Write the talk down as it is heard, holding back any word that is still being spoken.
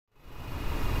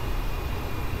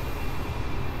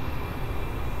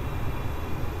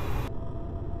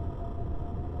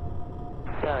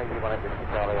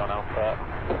Charlie on Alpha,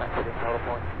 connected in total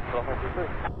point, Bravo 23.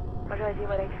 Bonjour, Adieu,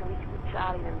 voyage, Whiskey,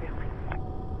 Charlie, number 3.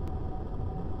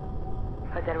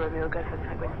 Hotel Romeo Golf on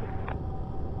frequency.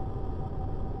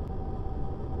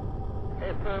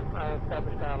 Affirm,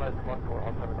 established download 14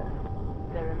 on terminal.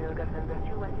 Hotel Romeo Golf number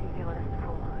 2, 160 left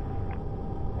 4 miles.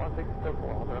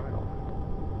 1604 on terminal.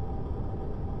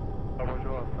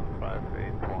 Bonjour, France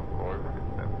A380 Golf,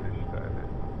 established download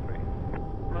 3.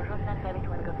 Bonjour, France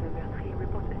A380 Golf number 3,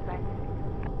 report assigned speed.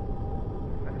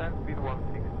 Assigned speed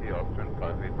 160, Austrian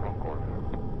 581 Golf.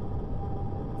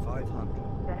 500.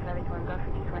 France A380 Golf,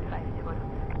 which is 150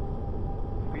 knots.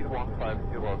 Speed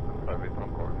 150, Austrian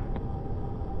 581 Golf.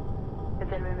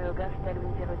 Hotel Romeo Golf,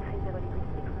 tailwind 030 degrees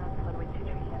 6 knots, runway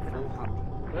 23.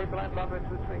 400. Clear blind runway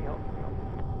 23, Austin.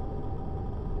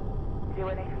 08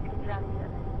 Whiskey, Charlie,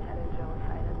 Challenger on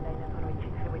silent, line up runway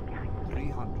 23, wait behind.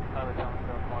 300. Private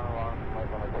Johnson, final alarm, flight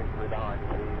runway 23 down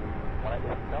to 180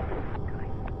 knots.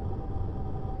 Correct.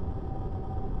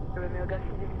 Romeo Golf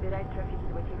is expedite, traffic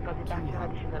is waiting for departure,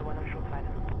 additional 1 on short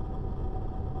final.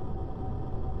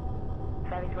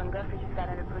 581 Golf, which is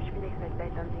final approach speed, expect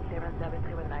light landing clearance, Bravo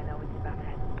 319, with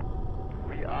departure.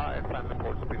 We are at final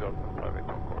approach speed, Austin 581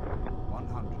 Golf.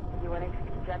 100. 08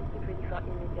 Whiskey, Charlie, keep ready for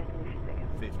immediate in a few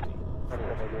seconds. 50. 30.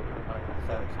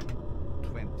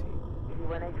 20.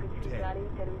 08 Whiskey, Charlie,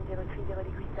 tailwind 030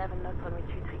 degrees 7 knots, runway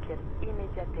 23, cleared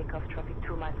immediate takeoff, traffic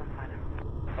 2 miles on final.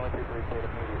 Runway 23, cleared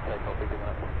immediate takeoff, beginning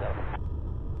at 7.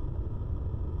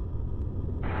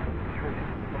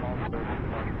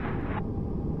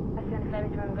 Asian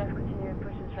 581 Golf, continue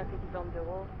approach, the traffic is on the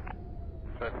wall.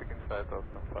 Traffic inside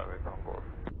Austin 581 Golf.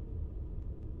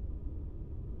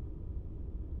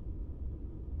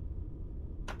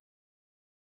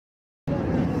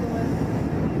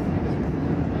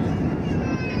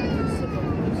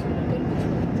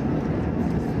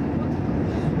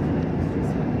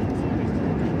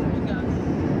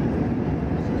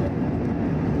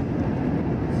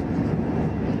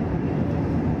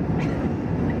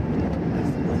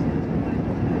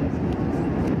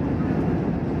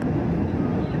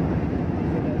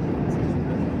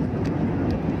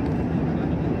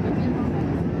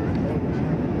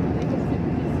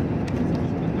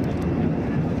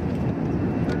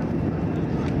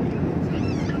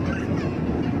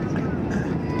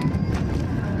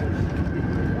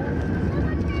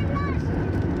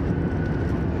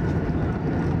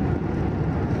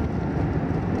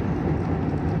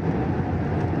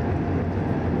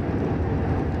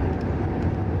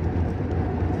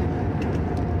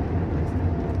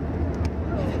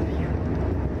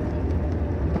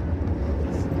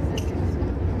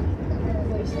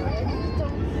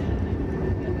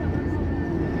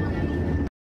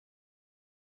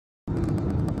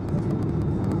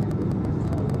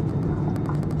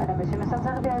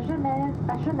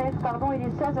 Il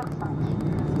est 16h05.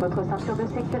 Votre ceinture de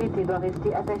sécurité doit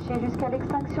rester attachée jusqu'à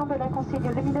l'extinction de la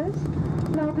consigne lumineuse.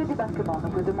 Lors du débarquement, nous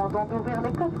vous demandons d'ouvrir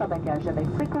les coffres à bagages avec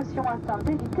précaution afin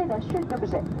d'éviter la chute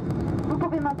d'objets. Vous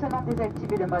pouvez maintenant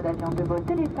désactiver le mode avion de vos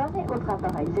téléphones et autres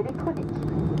appareils électroniques.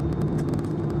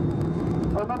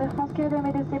 Au nom de France KLM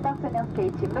et de ses partenaires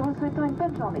SkyTeam, nous vous souhaitons une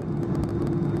bonne journée.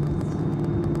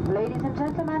 Ladies and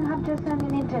gentlemen, have just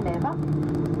landed in Geneva.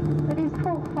 It is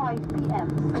 4:05 p.m.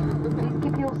 Please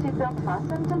keep your seatbelt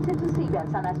fastened until the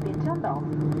seatbelt sign has been turned off.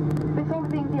 Before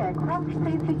leaving the aircraft,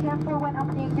 please be careful when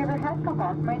opening your overhead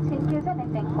compartments in case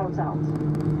anything falls out.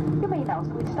 You may now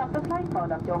switch off the flight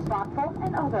mode of your smartphone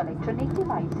and other electronic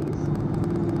devices.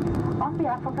 On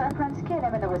behalf of Air France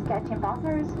KLM and our SkyTeam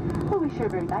partners, we wish you a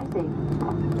very nice day.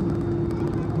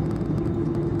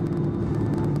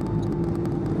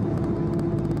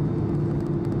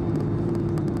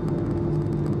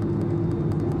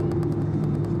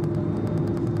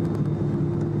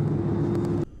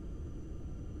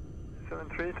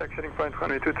 73, taxiing point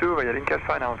runway 22 via link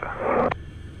Alpha and Alpha.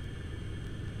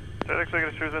 Direct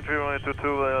second 3 runway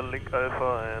 22 via link Alpha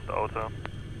and Alpha.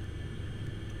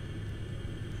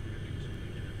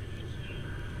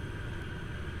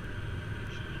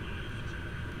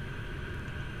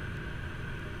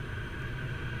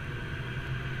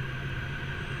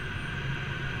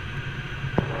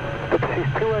 This is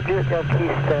 200 Yankee,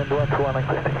 stand 121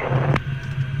 requesting.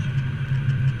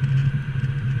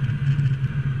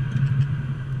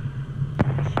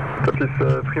 Tapis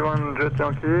 310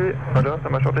 Yankee, roger, ça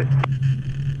m'a shorté.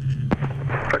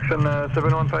 Fraction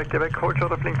 715 Quebec, hold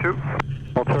short of link 2.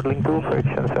 Hold short link 2,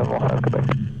 fraction 715 Quebec.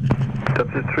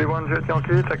 Tapis 310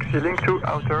 Yankee, taxi link 2,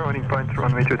 outer, holding point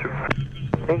runway 22.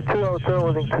 Link 2, outer,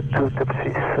 holding 22,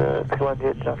 tapis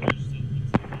 310 Yankee.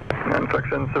 And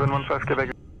fraction 715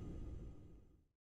 Quebec.